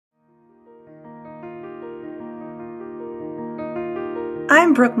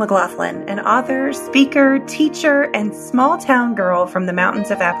I'm Brooke McLaughlin, an author, speaker, teacher, and small-town girl from the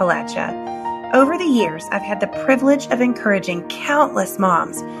mountains of Appalachia. Over the years, I've had the privilege of encouraging countless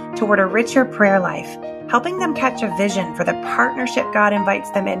moms toward a richer prayer life, helping them catch a vision for the partnership God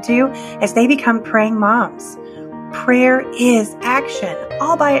invites them into as they become praying moms. Prayer is action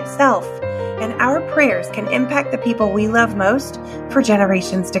all by itself, and our prayers can impact the people we love most for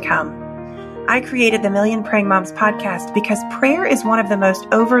generations to come. I created the Million Praying Moms podcast because prayer is one of the most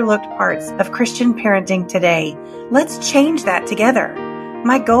overlooked parts of Christian parenting today. Let's change that together.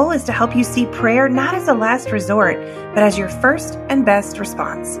 My goal is to help you see prayer not as a last resort, but as your first and best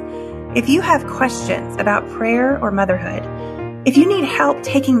response. If you have questions about prayer or motherhood, if you need help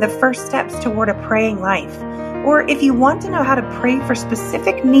taking the first steps toward a praying life, or if you want to know how to pray for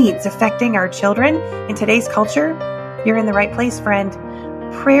specific needs affecting our children in today's culture, you're in the right place, friend.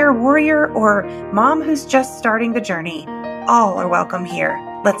 Prayer warrior or mom who's just starting the journey, all are welcome here.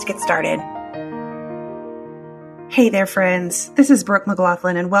 Let's get started. Hey there, friends. This is Brooke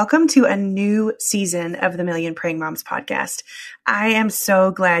McLaughlin, and welcome to a new season of the Million Praying Moms podcast. I am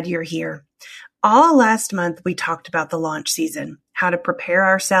so glad you're here. All last month, we talked about the launch season, how to prepare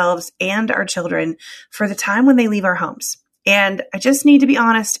ourselves and our children for the time when they leave our homes. And I just need to be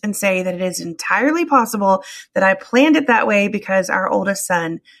honest and say that it is entirely possible that I planned it that way because our oldest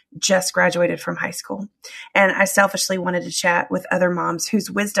son just graduated from high school. And I selfishly wanted to chat with other moms whose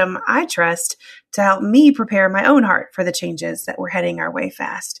wisdom I trust to help me prepare my own heart for the changes that were heading our way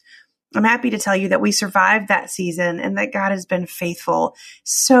fast. I'm happy to tell you that we survived that season and that God has been faithful,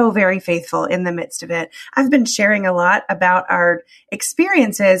 so very faithful in the midst of it. I've been sharing a lot about our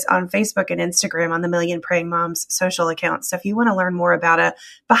experiences on Facebook and Instagram on the Million Praying Moms social accounts. So if you want to learn more about a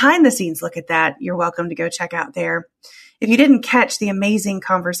behind the scenes look at that, you're welcome to go check out there. If you didn't catch the amazing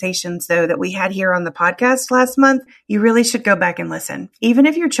conversations, though, that we had here on the podcast last month, you really should go back and listen. Even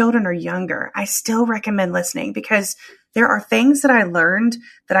if your children are younger, I still recommend listening because there are things that I learned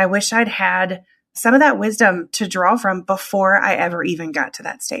that I wish I'd had some of that wisdom to draw from before I ever even got to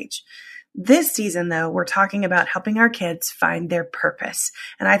that stage. This season, though, we're talking about helping our kids find their purpose.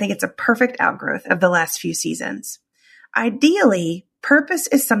 And I think it's a perfect outgrowth of the last few seasons. Ideally, purpose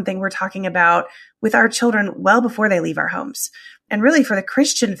is something we're talking about with our children well before they leave our homes. And really, for the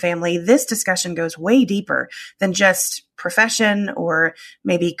Christian family, this discussion goes way deeper than just profession or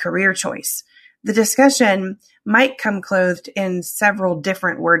maybe career choice. The discussion might come clothed in several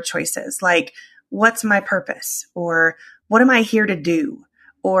different word choices, like, what's my purpose? Or what am I here to do?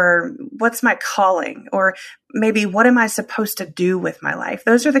 Or what's my calling? Or maybe what am I supposed to do with my life?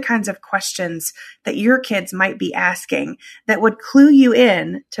 Those are the kinds of questions that your kids might be asking that would clue you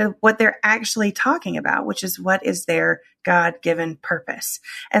in to what they're actually talking about, which is what is their God-given purpose.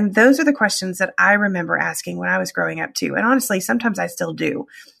 And those are the questions that I remember asking when I was growing up too. And honestly, sometimes I still do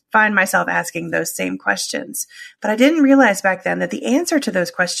find myself asking those same questions. But I didn't realize back then that the answer to those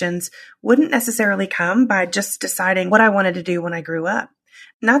questions wouldn't necessarily come by just deciding what I wanted to do when I grew up.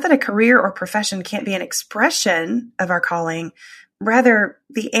 Not that a career or profession can't be an expression of our calling. Rather,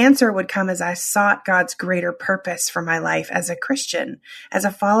 the answer would come as I sought God's greater purpose for my life as a Christian, as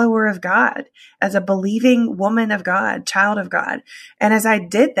a follower of God, as a believing woman of God, child of God. And as I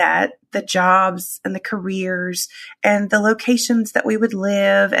did that, the jobs and the careers and the locations that we would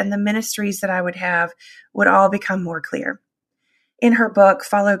live and the ministries that I would have would all become more clear. In her book,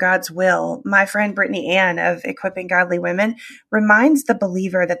 Follow God's Will, my friend Brittany Ann of Equipping Godly Women reminds the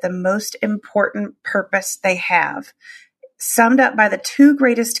believer that the most important purpose they have, summed up by the two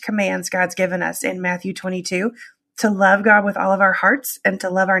greatest commands God's given us in Matthew 22, to love God with all of our hearts and to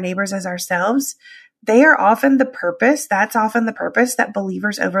love our neighbors as ourselves, they are often the purpose. That's often the purpose that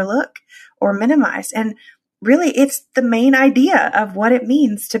believers overlook or minimize. And really, it's the main idea of what it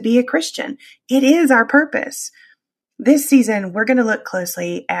means to be a Christian. It is our purpose. This season, we're going to look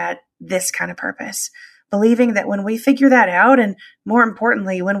closely at this kind of purpose, believing that when we figure that out, and more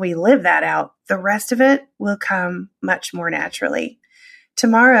importantly, when we live that out, the rest of it will come much more naturally.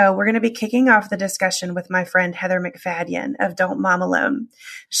 Tomorrow, we're going to be kicking off the discussion with my friend Heather McFadyen of Don't Mom Alone.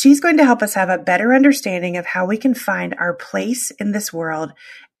 She's going to help us have a better understanding of how we can find our place in this world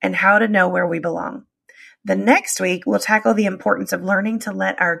and how to know where we belong. The next week, we'll tackle the importance of learning to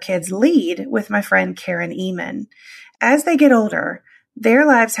let our kids lead with my friend Karen Eman. As they get older, their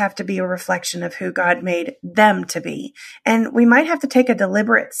lives have to be a reflection of who God made them to be. And we might have to take a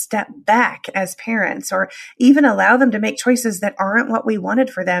deliberate step back as parents, or even allow them to make choices that aren't what we wanted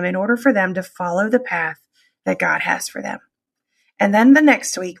for them in order for them to follow the path that God has for them. And then the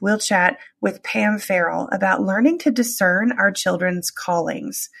next week, we'll chat with Pam Farrell about learning to discern our children's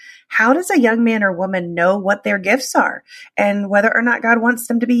callings. How does a young man or woman know what their gifts are and whether or not God wants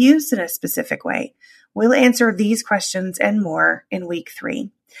them to be used in a specific way? We'll answer these questions and more in week 3.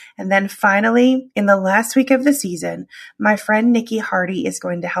 And then finally, in the last week of the season, my friend Nikki Hardy is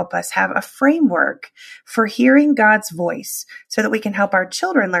going to help us have a framework for hearing God's voice so that we can help our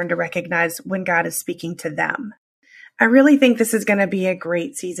children learn to recognize when God is speaking to them. I really think this is going to be a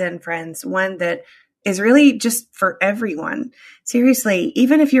great season, friends, one that is really just for everyone. Seriously,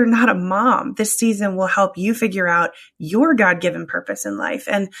 even if you're not a mom, this season will help you figure out your God-given purpose in life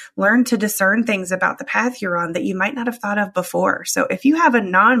and learn to discern things about the path you're on that you might not have thought of before. So if you have a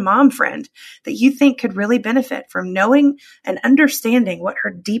non-mom friend that you think could really benefit from knowing and understanding what her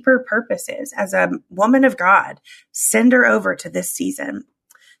deeper purpose is as a woman of God, send her over to this season.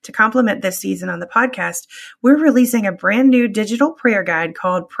 To complement this season on the podcast, we're releasing a brand new digital prayer guide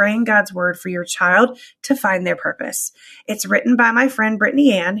called Praying God's Word for Your Child to Find Their Purpose. It's written by my friend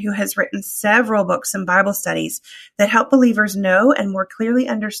Brittany Ann, who has written several books and Bible studies that help believers know and more clearly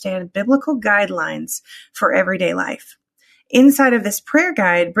understand biblical guidelines for everyday life. Inside of this prayer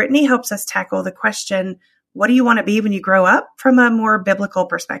guide, Brittany helps us tackle the question, what do you want to be when you grow up, from a more biblical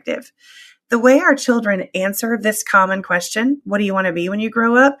perspective. The way our children answer this common question, what do you want to be when you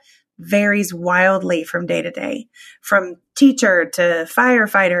grow up, varies wildly from day to day. From teacher to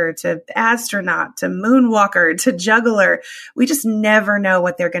firefighter to astronaut to moonwalker to juggler, we just never know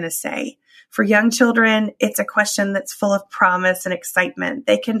what they're going to say. For young children, it's a question that's full of promise and excitement.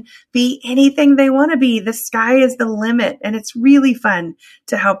 They can be anything they want to be. The sky is the limit, and it's really fun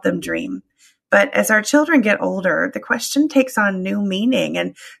to help them dream. But as our children get older, the question takes on new meaning,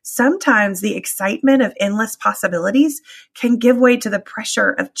 and sometimes the excitement of endless possibilities can give way to the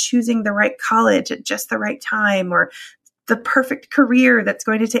pressure of choosing the right college at just the right time, or the perfect career that's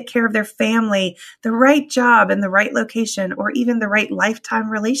going to take care of their family, the right job in the right location, or even the right lifetime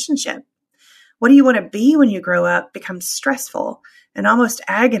relationship. What do you want to be when you grow up becomes stressful and almost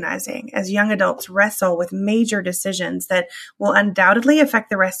agonizing as young adults wrestle with major decisions that will undoubtedly affect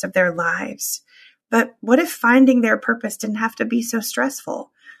the rest of their lives. But what if finding their purpose didn't have to be so stressful?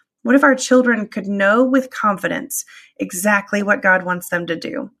 What if our children could know with confidence exactly what God wants them to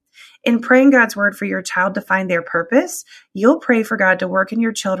do? In praying God's word for your child to find their purpose, you'll pray for God to work in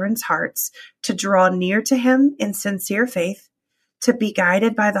your children's hearts, to draw near to Him in sincere faith, to be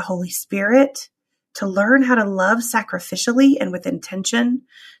guided by the Holy Spirit, to learn how to love sacrificially and with intention,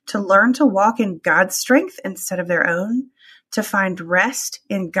 to learn to walk in God's strength instead of their own, to find rest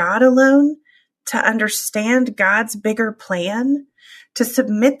in God alone, to understand God's bigger plan, to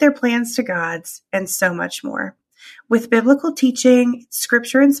submit their plans to God's, and so much more. With biblical teaching,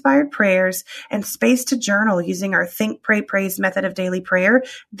 scripture-inspired prayers, and space to journal using our Think, Pray, Praise method of daily prayer,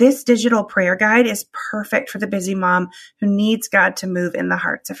 this digital prayer guide is perfect for the busy mom who needs God to move in the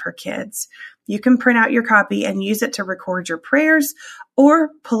hearts of her kids. You can print out your copy and use it to record your prayers, or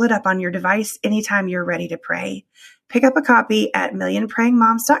pull it up on your device anytime you're ready to pray. Pick up a copy at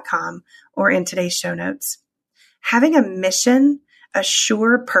millionprayingmoms.com or in today's show notes. Having a mission, a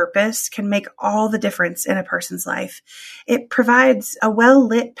sure purpose, can make all the difference in a person's life. It provides a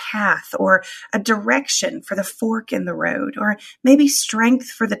well-lit path or a direction for the fork in the road, or maybe strength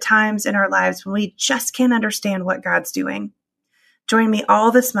for the times in our lives when we just can't understand what God's doing. Join me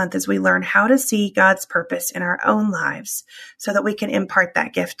all this month as we learn how to see God's purpose in our own lives so that we can impart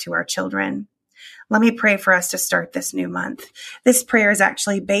that gift to our children. Let me pray for us to start this new month. This prayer is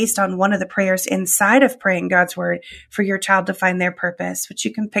actually based on one of the prayers inside of Praying God's Word for your child to find their purpose, which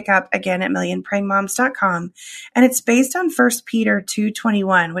you can pick up again at millionprayingmoms.com. And it's based on 1 Peter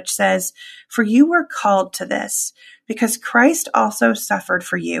 2:21, which says, "For you were called to this, because Christ also suffered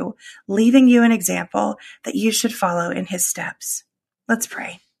for you, leaving you an example that you should follow in His steps." Let's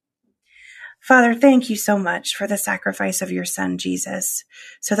pray. Father, thank you so much for the sacrifice of your Son, Jesus,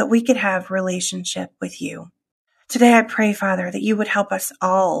 so that we could have relationship with you. Today, I pray, Father, that you would help us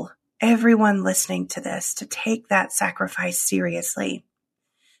all, everyone listening to this, to take that sacrifice seriously.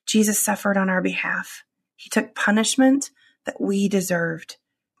 Jesus suffered on our behalf. He took punishment that we deserved.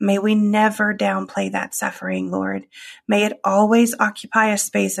 May we never downplay that suffering, Lord. May it always occupy a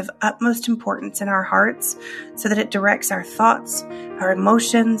space of utmost importance in our hearts so that it directs our thoughts, our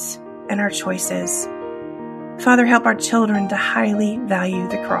emotions, and our choices. Father, help our children to highly value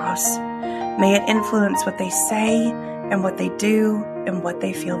the cross. May it influence what they say and what they do and what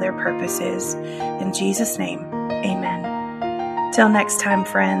they feel their purpose is. In Jesus' name, amen. Till next time,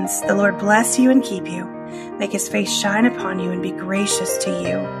 friends, the Lord bless you and keep you. Make His face shine upon you and be gracious to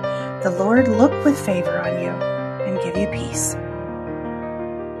you. The Lord look with favor on you and give you peace.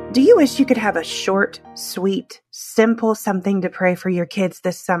 Do you wish you could have a short, sweet, simple something to pray for your kids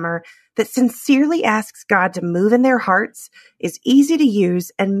this summer that sincerely asks God to move in their hearts, is easy to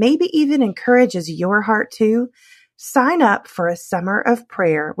use, and maybe even encourages your heart too? Sign up for a summer of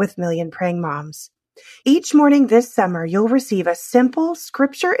prayer with Million Praying Moms. Each morning this summer, you'll receive a simple,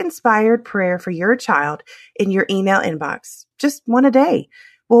 scripture-inspired prayer for your child in your email inbox. Just one a day.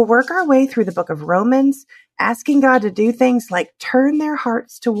 We'll work our way through the book of Romans, asking God to do things like turn their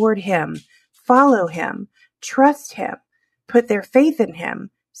hearts toward Him, follow Him, trust Him, put their faith in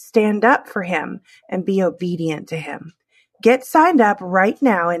Him, stand up for Him, and be obedient to Him. Get signed up right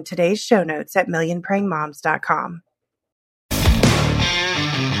now in today's show notes at millionprayingmoms.com.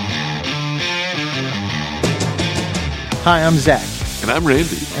 Hi, I'm Zach. And I'm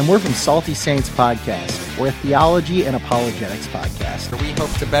Randy. And we're from Salty Saints Podcast. We're a theology and apologetics podcast. We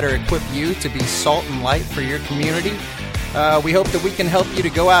hope to better equip you to be salt and light for your community. We hope that we can help you to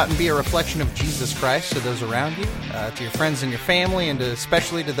go out and be a reflection of Jesus Christ to those around you, to your friends and your family, and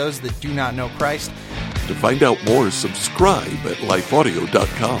especially to those that do not know Christ. To find out more, subscribe at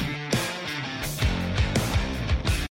lifeaudio.com.